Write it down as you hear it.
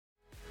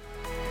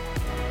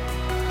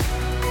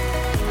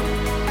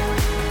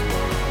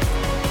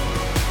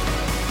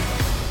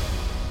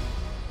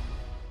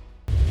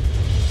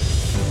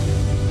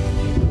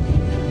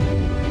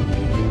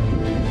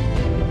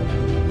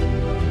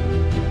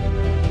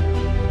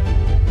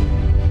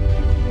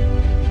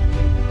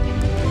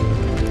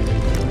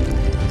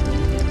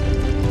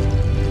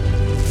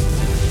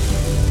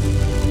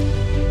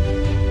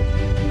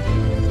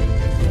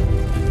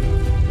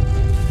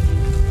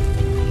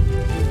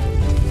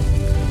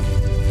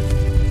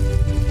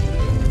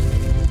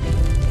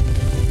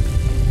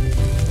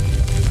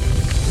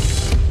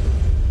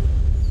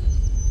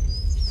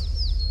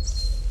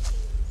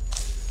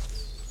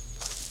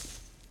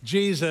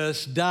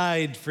Jesus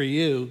died for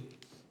you,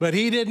 but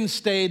he didn't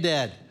stay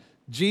dead.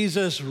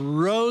 Jesus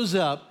rose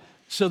up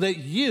so that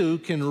you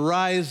can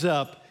rise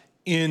up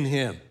in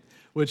him,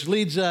 which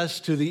leads us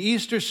to the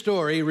Easter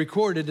story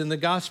recorded in the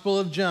Gospel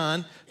of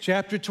John,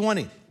 chapter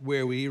 20,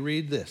 where we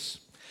read this.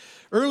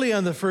 Early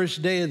on the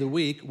first day of the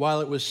week, while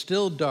it was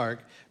still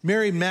dark,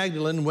 Mary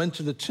Magdalene went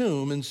to the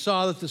tomb and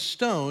saw that the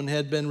stone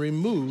had been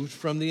removed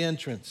from the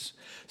entrance.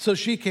 So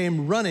she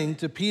came running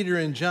to Peter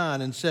and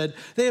John and said,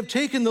 "They have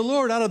taken the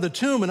Lord out of the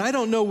tomb, and I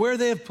don't know where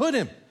they have put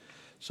him."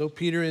 So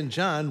Peter and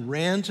John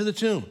ran to the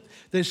tomb.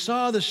 They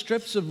saw the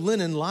strips of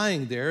linen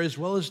lying there, as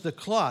well as the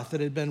cloth that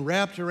had been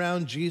wrapped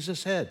around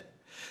Jesus' head.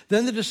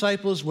 Then the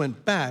disciples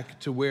went back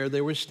to where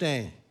they were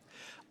staying.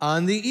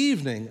 On the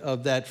evening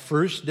of that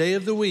first day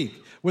of the week,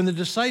 when the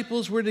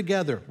disciples were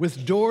together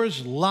with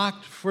doors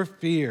locked for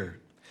fear,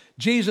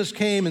 Jesus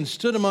came and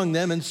stood among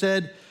them and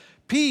said,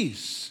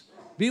 "Peace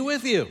be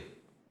with you."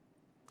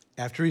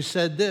 After he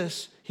said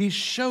this, he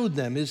showed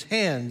them his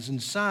hands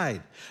and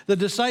side. The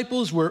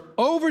disciples were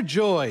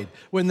overjoyed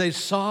when they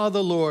saw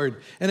the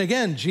Lord. And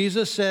again,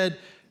 Jesus said,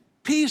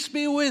 "Peace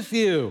be with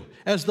you.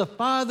 As the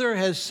Father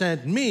has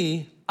sent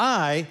me,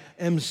 I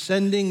am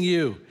sending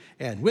you."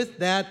 And with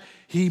that,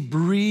 he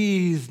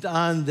breathed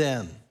on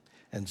them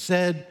and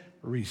said,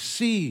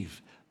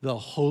 "Receive the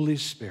Holy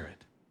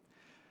Spirit."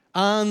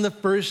 On the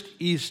first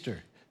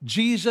Easter,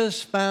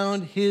 Jesus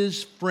found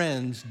his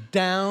friends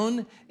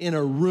down in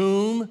a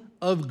room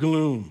of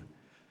gloom.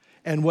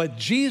 And what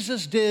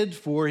Jesus did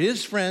for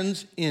his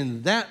friends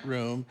in that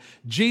room,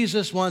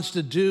 Jesus wants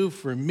to do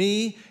for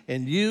me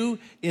and you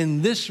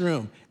in this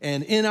room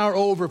and in our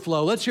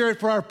overflow. Let's hear it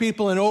for our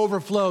people in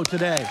overflow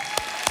today.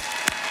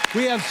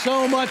 We have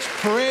so much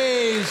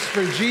praise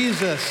for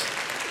Jesus.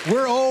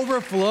 We're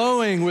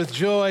overflowing with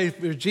joy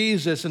for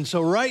Jesus. And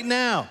so right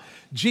now,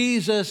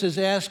 Jesus is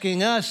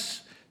asking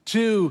us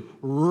to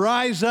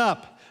rise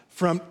up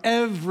from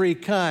every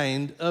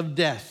kind of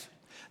death.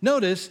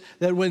 Notice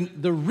that when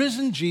the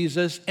risen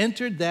Jesus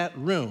entered that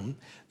room,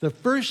 the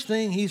first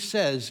thing he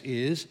says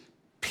is,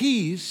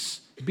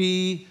 "Peace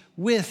be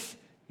with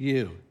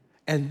you."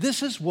 And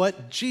this is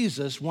what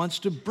Jesus wants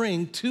to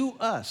bring to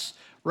us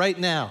right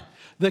now.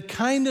 The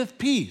kind of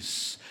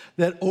peace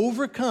that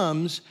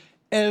overcomes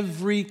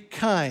every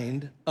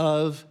kind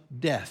of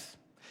death.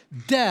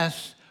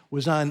 Death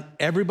was on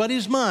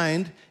everybody's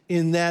mind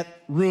in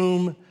that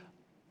room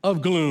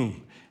of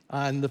gloom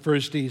on the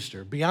first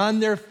Easter.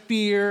 Beyond their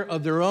fear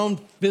of their own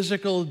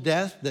physical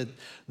death, that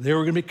they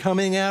were going to be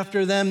coming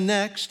after them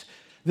next,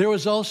 there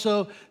was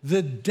also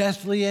the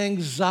deathly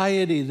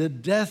anxiety, the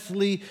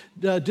deathly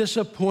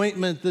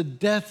disappointment, the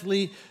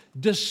deathly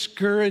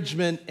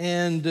discouragement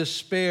and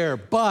despair.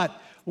 But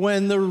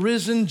when the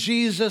risen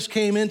Jesus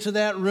came into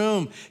that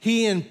room,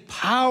 he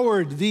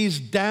empowered these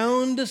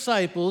down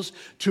disciples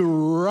to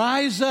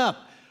rise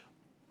up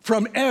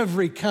from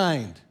every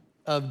kind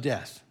of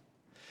death.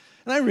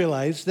 And I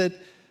realize that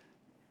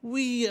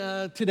we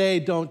today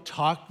don't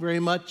talk very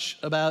much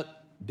about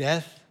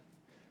death,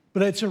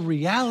 but it's a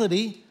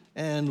reality,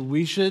 and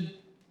we should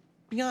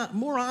be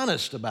more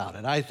honest about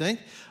it, I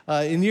think.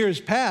 In years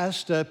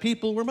past,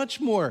 people were much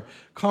more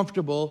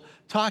comfortable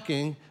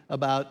talking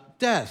about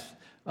death.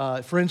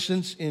 For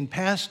instance, in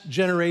past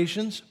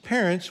generations,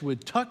 parents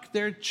would tuck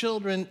their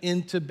children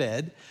into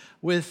bed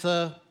with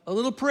a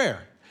little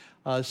prayer.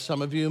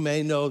 Some of you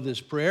may know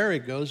this prayer.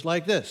 It goes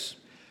like this: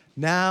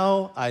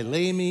 "Now I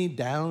lay me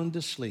down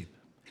to sleep.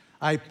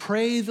 I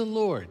pray the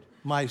Lord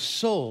my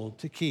soul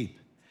to keep.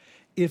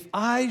 If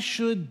I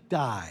should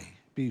die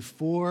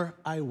before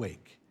I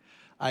wake,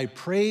 I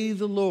pray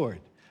the Lord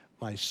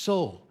my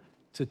soul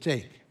to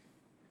take."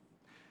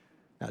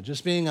 Now,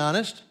 just being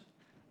honest,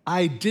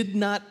 I did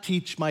not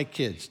teach my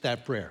kids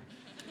that prayer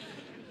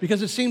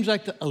because it seems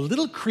like a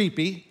little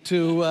creepy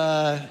to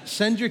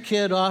send your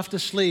kid off to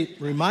sleep,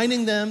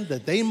 reminding them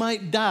that they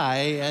might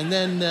die, and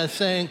then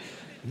saying,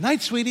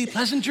 "Night, sweetie,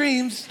 pleasant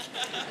dreams."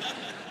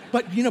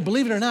 But,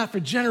 believe it or not, for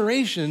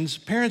generations,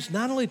 parents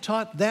not only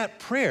taught that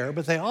prayer,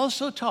 but they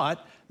also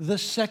taught the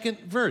second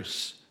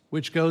verse,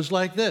 which goes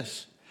like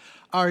this: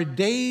 "Our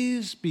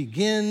days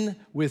begin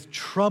with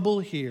trouble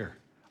here.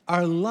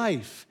 Our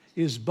life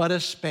is but a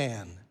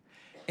span,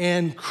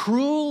 and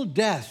cruel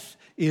death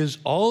is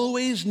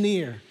always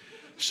near.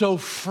 So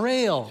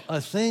frail a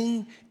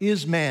thing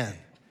is man."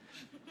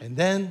 And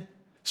then,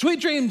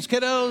 "Sweet dreams,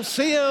 kiddo.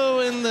 See you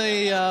in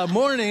the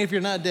morning if you're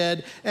not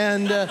dead.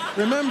 And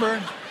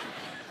remember,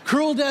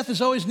 cruel death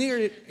is always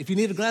near if you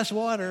need a glass of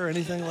water or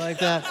anything like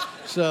that."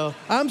 So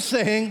I'm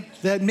saying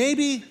that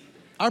maybe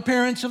our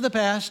parents of the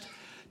past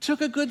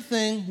took a good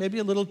thing maybe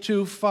a little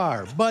too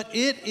far. But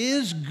it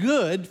is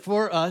good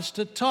for us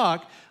to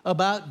talk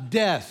about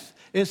death,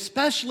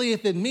 especially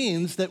if it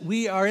means that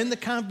we are in the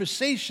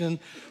conversation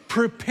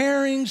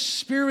preparing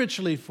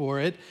spiritually for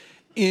it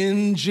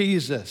in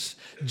Jesus.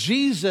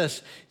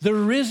 Jesus, the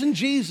risen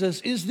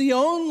Jesus, is the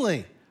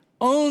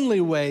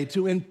only way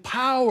to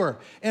empower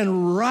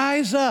and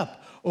rise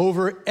up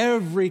over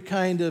every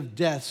kind of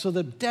death so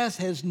that death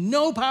has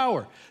no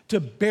power to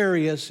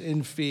bury us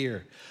in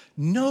fear.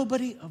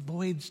 Nobody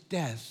avoids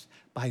death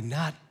by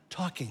not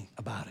talking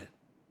about it.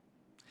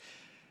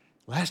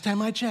 Last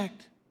time I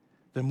checked,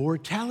 the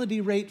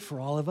mortality rate for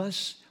all of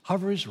us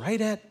hovers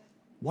right at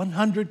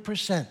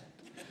 100%.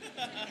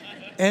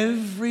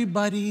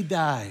 Everybody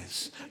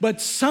dies.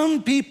 But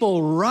some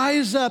people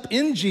rise up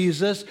in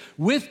Jesus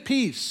with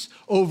peace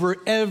over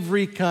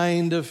every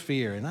kind of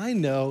fear. And I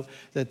know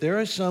that there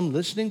are some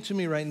listening to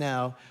me right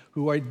now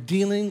who are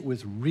dealing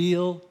with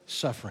real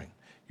suffering.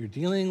 You're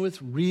dealing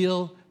with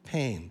real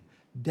pain,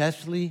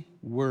 deathly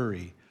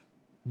worry,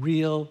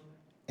 real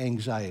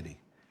anxiety.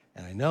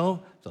 And I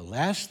know the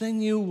last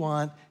thing you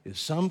want is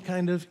some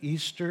kind of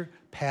Easter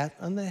pat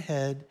on the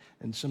head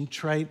and some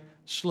trite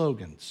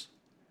slogans.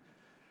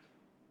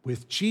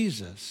 With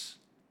Jesus,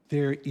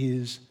 there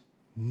is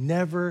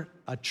never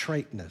a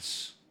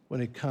triteness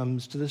when it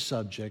comes to the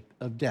subject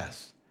of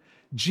death.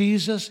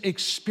 Jesus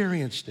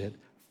experienced it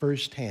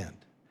firsthand.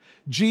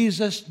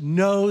 Jesus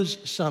knows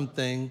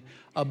something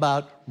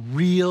about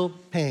real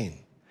pain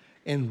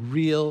and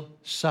real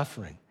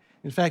suffering.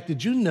 In fact,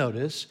 did you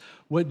notice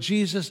what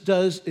Jesus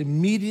does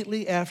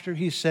immediately after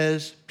he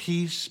says,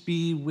 "Peace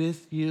be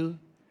with you"?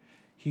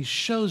 He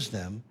shows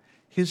them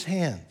his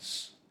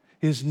hands,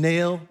 his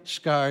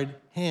nail-scarred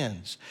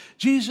hands.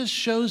 Jesus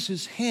shows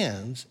his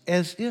hands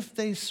as if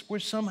they were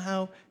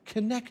somehow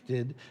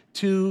connected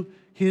to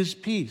his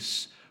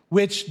peace,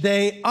 which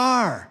they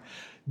are.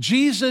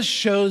 Jesus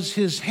shows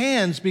his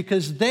hands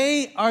because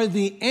they are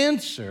the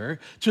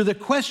answer to the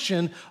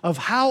question of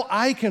how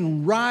I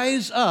can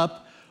rise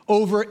up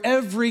over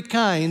every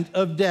kind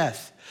of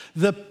death.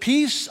 The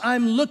peace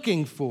I'm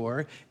looking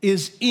for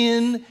is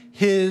in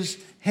his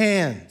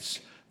hands.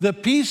 The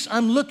peace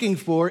I'm looking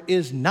for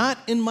is not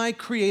in my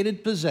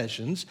created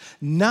possessions,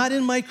 not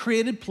in my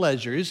created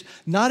pleasures,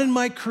 not in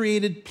my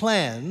created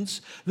plans.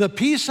 The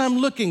peace I'm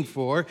looking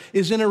for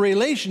is in a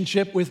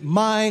relationship with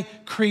my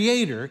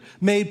Creator,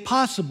 made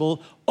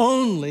possible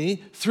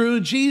only through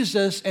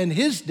Jesus and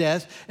his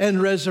death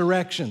and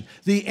resurrection.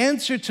 The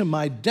answer to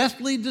my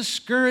deathly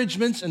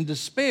discouragements and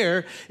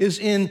despair is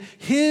in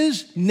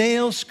his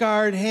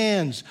nail-scarred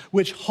hands,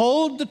 which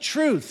hold the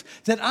truth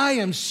that I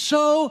am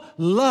so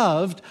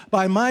loved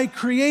by my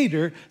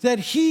Creator that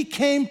he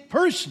came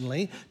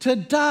personally to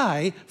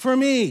die for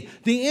me.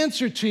 The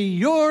answer to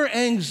your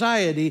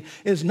anxiety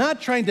is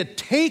not trying to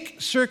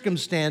take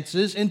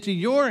circumstances into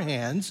your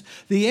hands.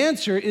 The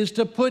answer is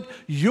to put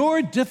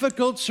your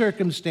difficult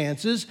circumstances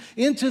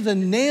into the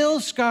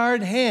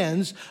nail-scarred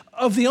hands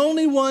of the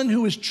only one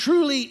who is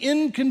truly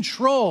in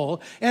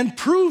control and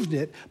proved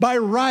it by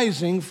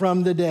rising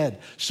from the dead.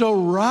 So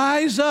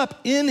rise up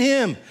in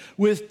him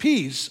with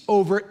peace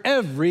over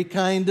every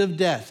kind of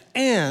death,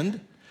 and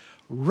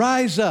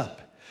rise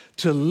up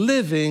to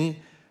living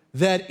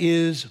that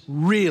is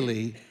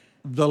really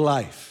the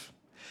life.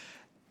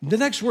 The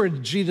next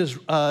word Jesus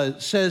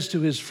says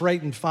to his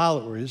frightened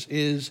followers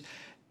is,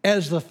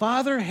 "As the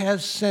Father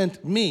has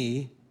sent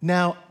me,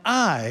 now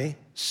I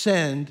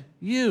send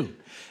you."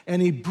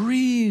 And he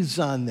breathes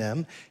on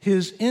them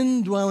his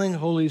indwelling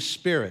Holy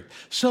Spirit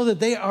so that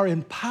they are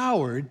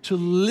empowered to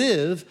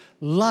live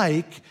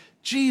like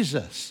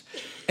Jesus.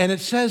 And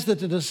it says that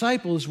the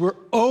disciples were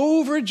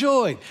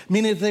overjoyed,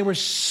 meaning they were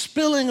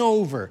spilling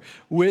over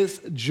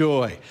with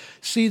joy.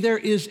 See, there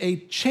is a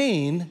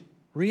chain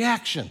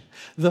reaction.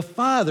 The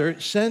Father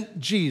sent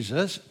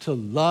Jesus to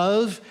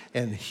love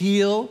and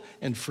heal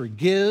and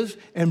forgive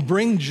and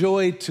bring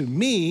joy to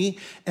me.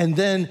 And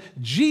then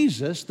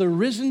Jesus, the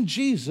risen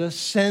Jesus,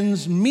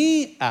 sends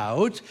me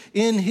out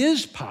in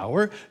his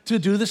power to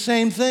do the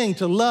same thing,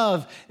 to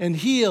love and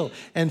heal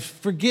and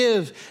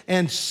forgive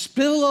and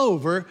spill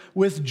over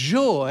with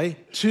joy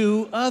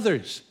to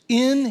others.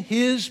 In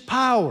his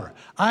power,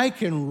 I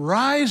can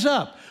rise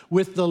up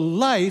with the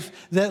life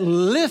that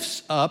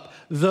lifts up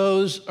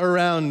those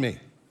around me.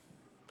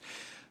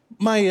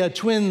 My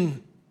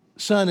twin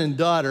son and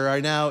daughter are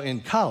now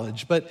in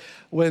college, but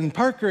when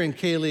Parker and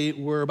Kaylee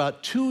were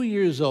about 2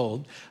 years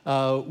old,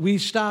 we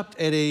stopped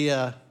at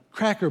a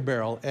Cracker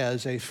Barrel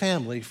as a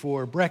family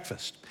for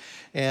breakfast.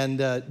 And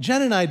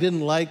Jen and I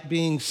didn't like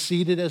being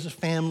seated as a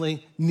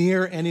family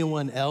near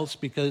anyone else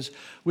because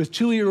with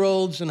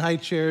 2-year-olds in high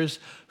chairs,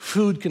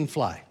 food can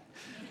fly.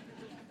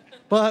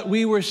 But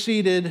we were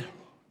seated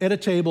at a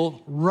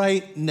table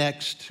right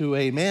next to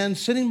a man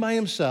sitting by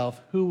himself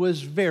who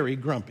was very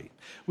grumpy.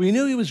 We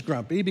knew he was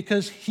grumpy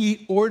because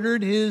he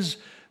ordered his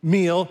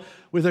meal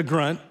with a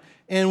grunt,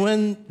 and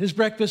when his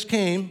breakfast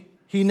came,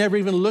 he never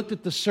even looked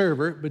at the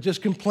server, but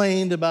just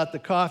complained about the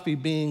coffee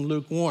being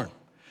lukewarm.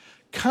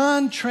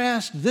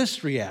 Contrast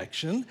this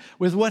reaction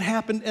with what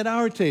happened at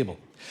our table.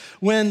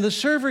 When the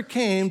server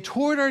came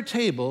toward our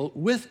table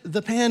with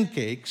the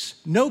pancakes,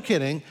 no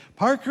kidding,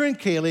 Parker and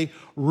Kaylee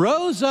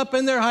rose up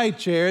in their high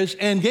chairs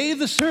and gave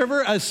the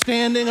server a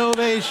standing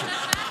ovation.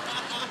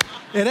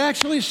 It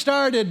actually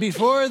started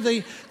before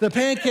the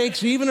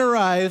pancakes even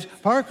arrived.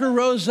 Parker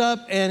rose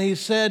up and he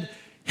said,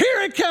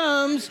 here it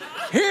comes,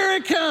 here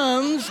it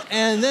comes.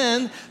 And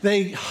then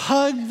they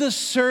hugged the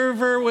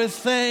server with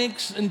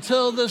thanks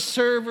until the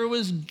server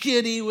was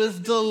giddy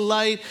with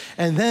delight.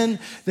 And then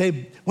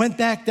they went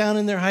back down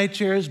in their high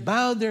chairs,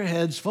 bowed their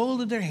heads,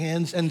 folded their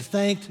hands, and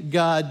thanked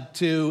God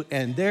too.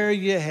 And there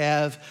you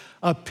have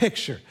a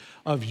picture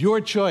of your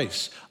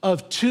choice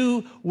of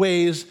two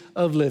ways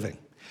of living.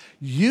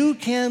 You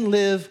can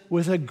live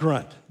with a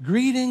grunt,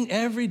 greeting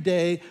every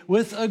day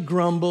with a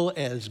grumble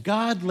as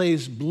God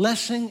lays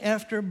blessing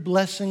after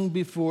blessing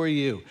before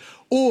you.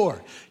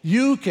 Or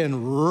you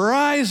can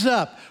rise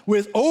up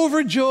with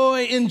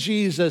overjoy in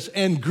Jesus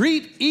and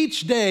greet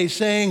each day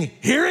saying,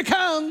 here it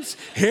comes,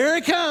 here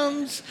it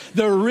comes.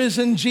 The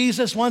risen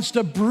Jesus wants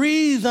to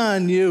breathe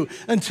on you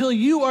until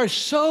you are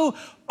so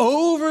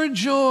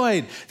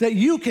overjoyed that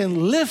you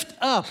can lift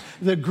up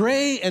the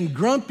gray and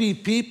grumpy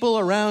people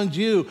around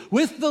you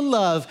with the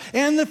love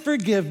and the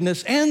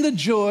forgiveness and the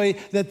joy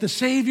that the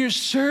Savior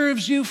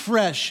serves you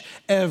fresh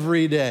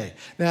every day.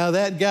 Now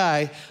that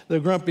guy, the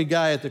grumpy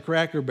guy at the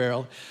Cracker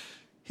Barrel,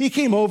 he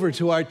came over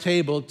to our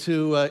table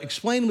to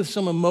explain with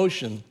some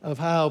emotion of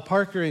how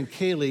Parker and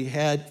Kaylee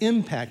had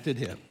impacted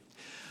him.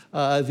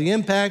 The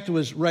impact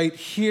was right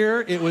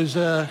here. It was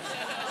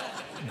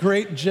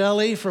grape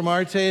jelly from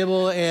our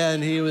table,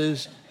 and he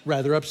was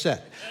rather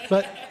upset.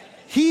 But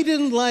he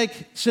didn't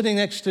like sitting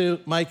next to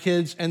my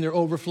kids and their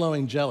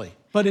overflowing jelly.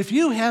 But if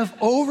you have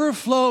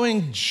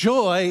overflowing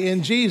joy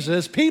in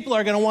Jesus, people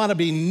are going to want to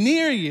be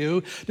near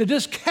you to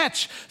just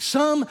catch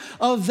some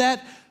of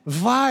that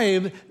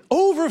vibe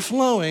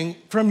overflowing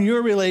from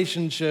your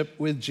relationship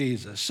with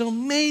Jesus. So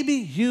maybe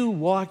you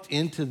walked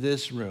into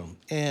this room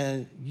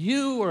and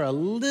you were a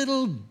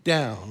little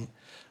down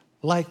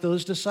like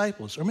those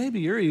disciples, or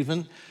maybe you're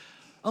even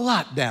a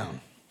lot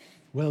down.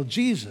 Well,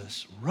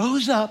 Jesus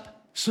rose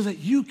up so that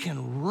you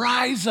can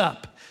rise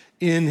up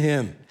in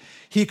him.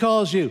 He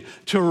calls you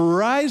to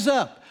rise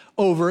up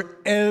over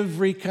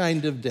every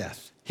kind of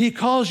death. He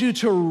calls you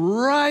to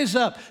rise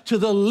up to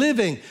the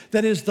living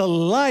that is the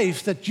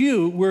life that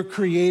you were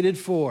created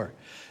for.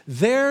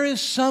 There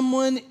is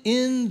someone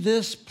in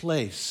this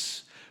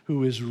place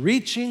who is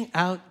reaching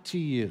out to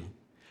you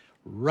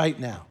right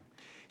now.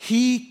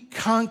 He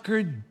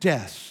conquered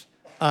death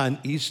on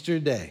Easter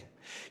Day.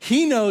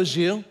 He knows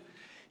you.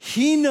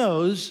 He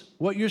knows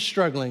what you're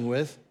struggling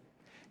with,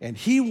 and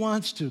he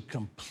wants to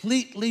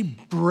completely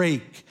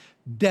break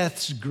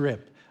death's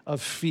grip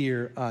of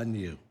fear on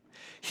you.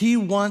 He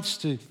wants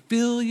to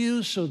fill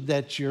you so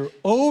that you're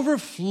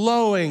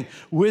overflowing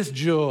with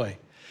joy.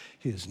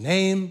 His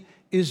name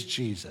is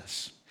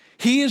Jesus.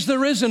 He is the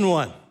risen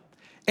one,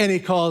 and he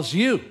calls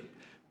you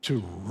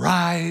to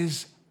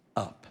rise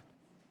up.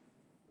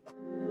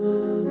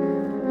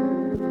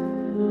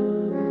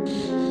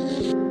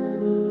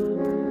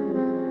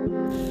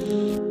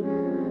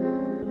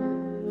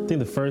 I think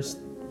the first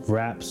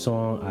rap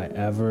song I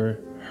ever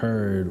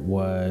heard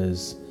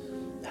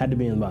had to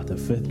be in about the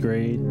 5th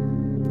grade.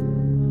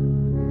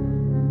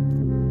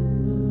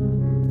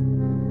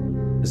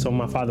 So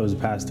my father was a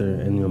pastor,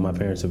 and my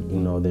parents,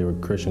 they were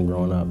Christian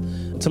growing up.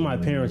 To my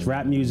parents,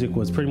 rap music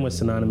was pretty much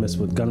synonymous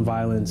with gun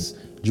violence,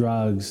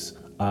 drugs,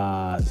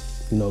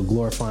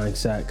 glorifying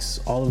sex,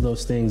 all of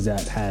those things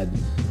that had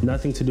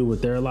nothing to do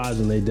with their lives,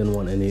 and they didn't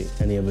want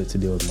any of it to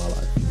do with my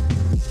life.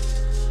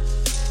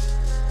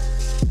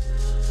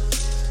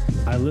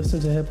 I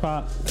listened to hip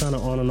hop kind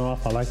of on and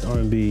off. I liked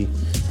R&B,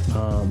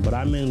 but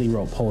I mainly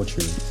wrote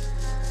poetry.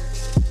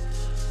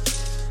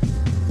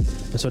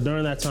 And so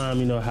during that time,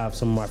 I have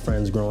some of my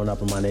friends growing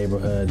up in my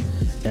neighborhood,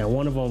 and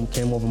one of them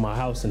came over my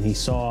house and he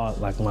saw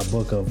my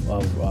book of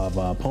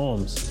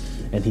poems,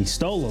 and he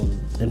stole them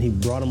and he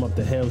brought them up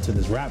the hill to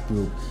this rap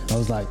group. I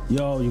was like,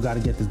 yo, you got to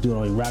get this dude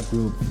on your rap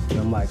group. And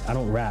I'm like, I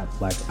don't rap,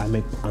 I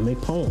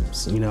make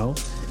poems,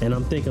 And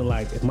I'm thinking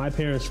if my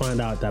parents find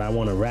out that I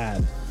want to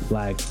rap,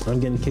 I'm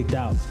getting kicked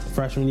out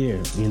freshman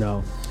year,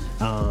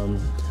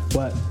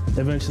 But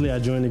eventually I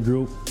joined the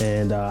group,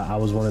 and I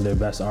was one of their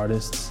best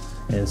artists.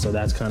 And so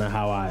that's kind of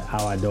how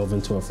I dove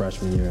into a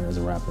freshman year as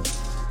a rapper.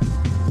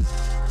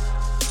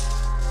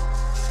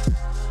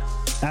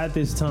 At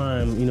this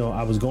time,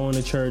 I was going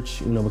to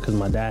church, because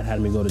my dad had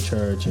me go to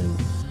church,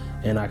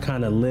 and I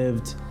kind of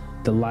lived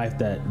the life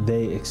that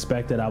they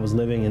expected I was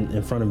living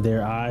in front of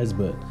their eyes.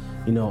 But,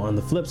 on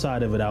the flip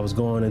side of it, I was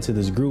going into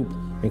this group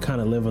and kind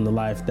of living the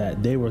life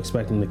that they were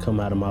expecting to come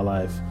out of my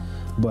life.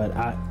 But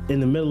in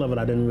the middle of it,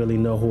 I didn't really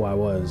know who I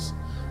was.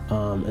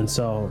 And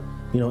so,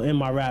 in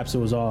my raps, it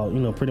was all,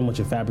 pretty much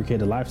a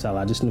fabricated lifestyle.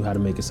 I just knew how to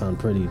make it sound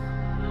pretty.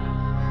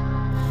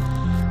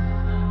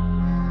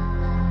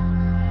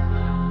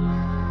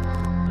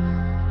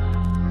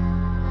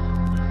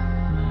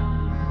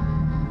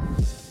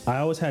 I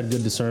always had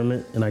good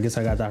discernment, and I guess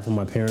I got that from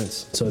my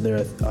parents. So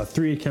there are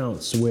 3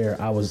 accounts where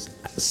I was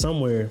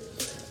somewhere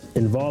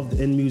involved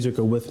in music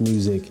or with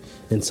music,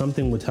 and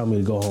something would tell me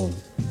to go home.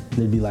 And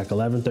it'd be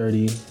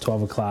 11:30,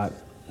 12 o'clock,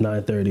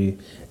 9:30,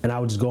 and I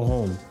would just go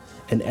home.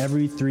 And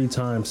every 3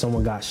 times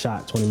someone got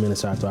shot 20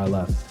 minutes after I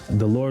left.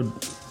 The Lord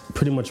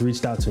pretty much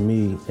reached out to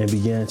me and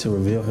began to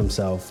reveal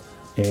himself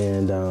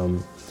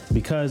And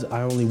because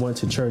I only went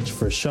to church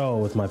for show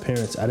with my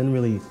parents, I didn't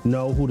really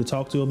know who to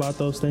talk to about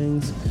those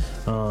things.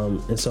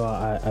 And so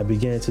I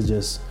began to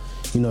just,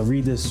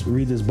 read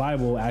this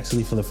Bible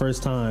actually for the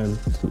first time.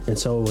 And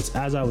so it was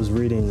as I was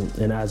reading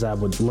and as I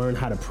would learn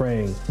how to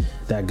pray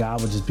that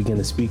God would just begin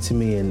to speak to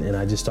me, and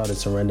I just started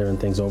surrendering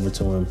things over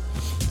to him.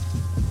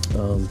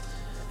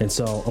 And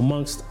so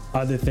amongst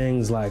other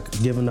things like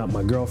giving up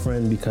my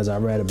girlfriend because I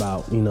read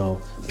about,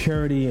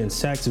 purity and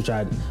sex, which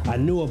I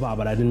knew about,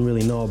 but I didn't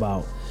really know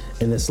about.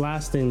 And this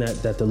last thing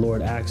that the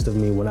Lord asked of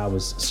me when I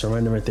was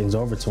surrendering things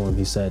over to him,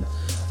 he said,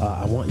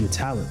 I want your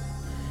talent.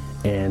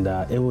 And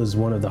it was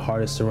one of the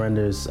hardest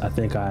surrenders I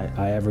think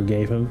I ever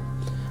gave him.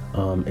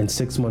 And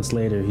 6 months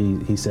later,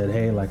 he said,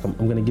 hey, I'm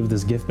going to give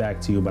this gift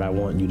back to you, but I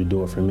want you to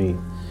do it for me.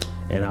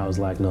 And I was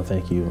like, no,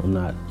 thank you. I'm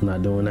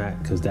not doing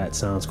that because that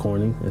sounds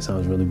corny. It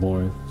sounds really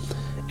boring.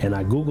 And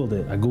I Googled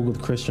it. I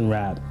Googled Christian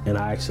rap, and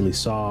I actually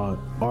saw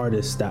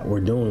artists that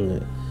were doing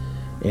it.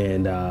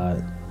 And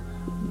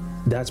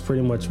that's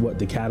pretty much what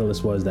the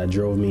catalyst was that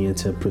drove me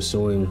into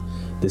pursuing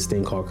this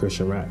thing called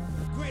Christian rap.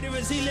 Greater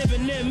is he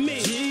living in me.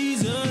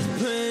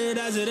 Jesus prayed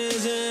as it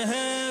is in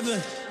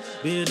heaven.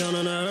 Be it done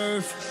on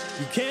earth.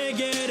 You can't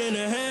get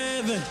into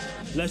heaven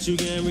unless you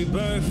get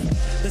rebirth.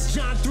 That's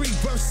John 3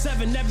 verse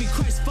 7. Every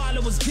Christ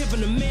follower was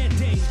given a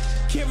mandate.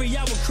 Carry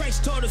out what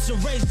Christ taught us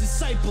and raise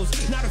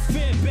disciples, not a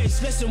fan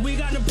base. Listen, we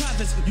got the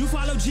prophets. You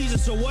follow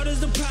Jesus, so what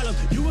is the problem?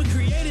 You were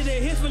created to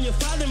hear from your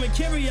Father and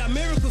carry out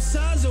miracles,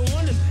 signs, and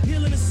wonders.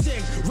 Healing the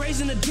sick,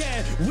 raising the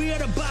dead. We are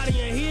the body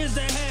and he is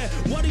the head.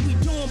 What are we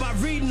doing by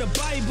reading the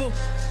Bible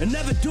and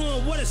never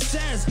doing what it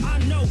says? I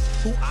know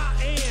who I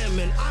am,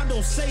 and I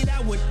don't say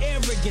that with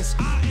arrogance.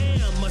 I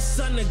am a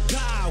son of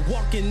God,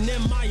 walking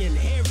in my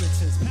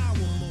inheritance. Power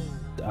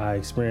move. I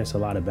experienced a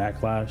lot of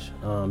backlash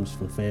just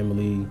from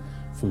family,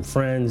 from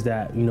friends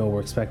that, were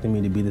expecting me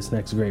to be this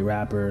next great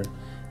rapper.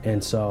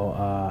 And so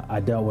I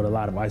dealt with a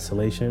lot of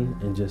isolation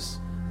and just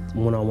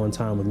one-on-one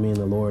time with me and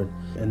the Lord.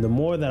 And the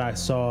more that I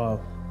saw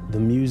the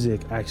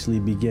music actually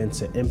begin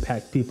to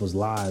impact people's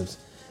lives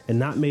and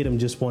not made them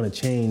just want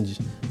to change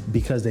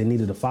because they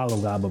needed to follow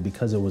God, but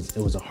because it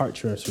was a heart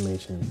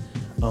transformation,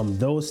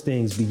 those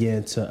things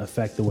began to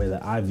affect the way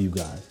that I view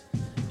God.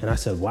 And I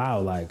said,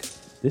 wow,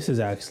 this is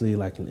actually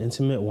like an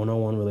intimate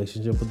one-on-one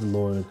relationship with the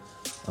Lord.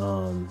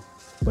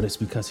 But it's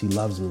because he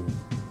loves me.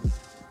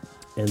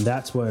 And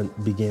that's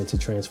what began to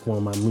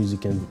transform my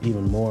music and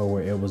even more,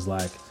 where it was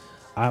like,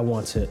 I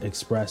want to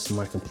express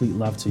my complete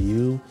love to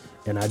you,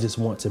 and I just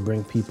want to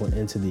bring people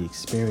into the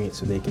experience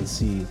so they can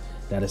see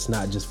that it's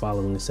not just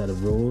following a set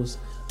of rules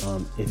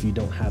if you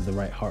don't have the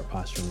right heart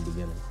posture in the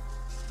beginning.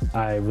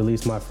 I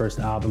released my first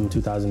album in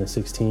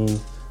 2016,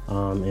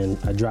 and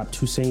I dropped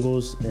 2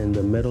 singles in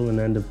the middle and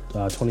end of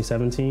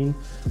 2017.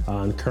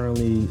 And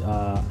currently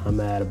I'm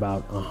at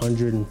about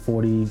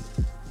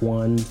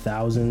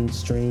 141,000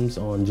 streams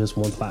on just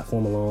one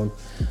platform alone.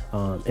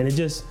 And it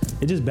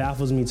just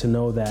baffles me to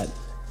know that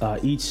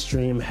each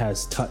stream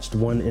has touched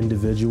one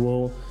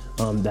individual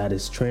that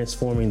is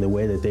transforming the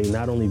way that they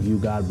not only view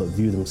God, but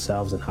view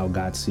themselves and how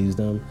God sees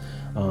them.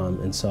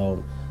 And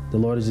so the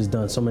Lord has just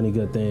done so many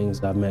good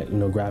things. I've met,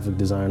 graphic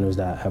designers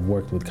that have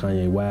worked with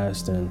Kanye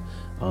West, and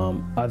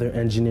other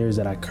engineers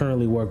that I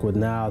currently work with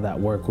now that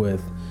work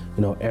with,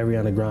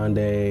 Ariana Grande,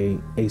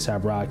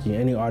 A$AP Rocky,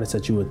 any artist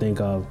that you would think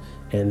of.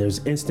 And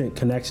there's instant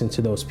connection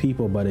to those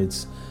people, but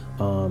is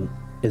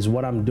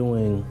what I'm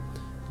doing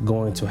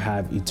going to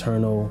have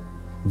eternal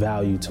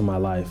value to my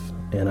life?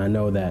 And I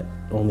know that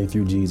only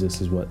through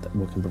Jesus is what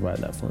can provide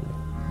that for me.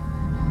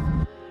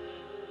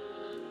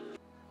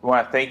 We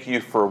want to thank you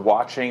for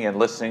watching and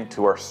listening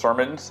to our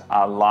sermons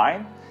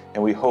online,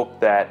 and we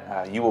hope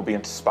that you will be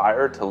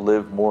inspired to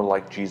live more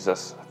like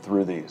Jesus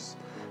through these.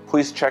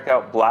 Please check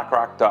out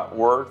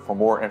blackrock.org for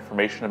more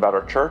information about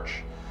our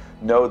church.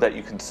 Know that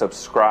you can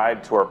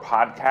subscribe to our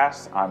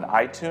podcast on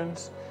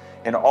iTunes,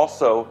 and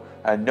also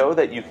know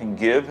that you can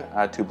give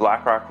to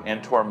BlackRock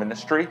and to our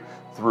ministry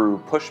through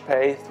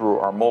PushPay, through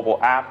our mobile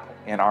app,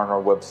 and on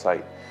our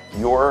website.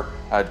 Your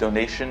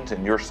donations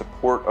and your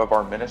support of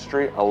our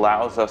ministry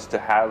allows us to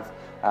have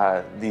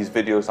these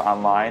videos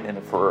online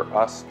and for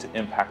us to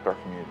impact our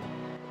community.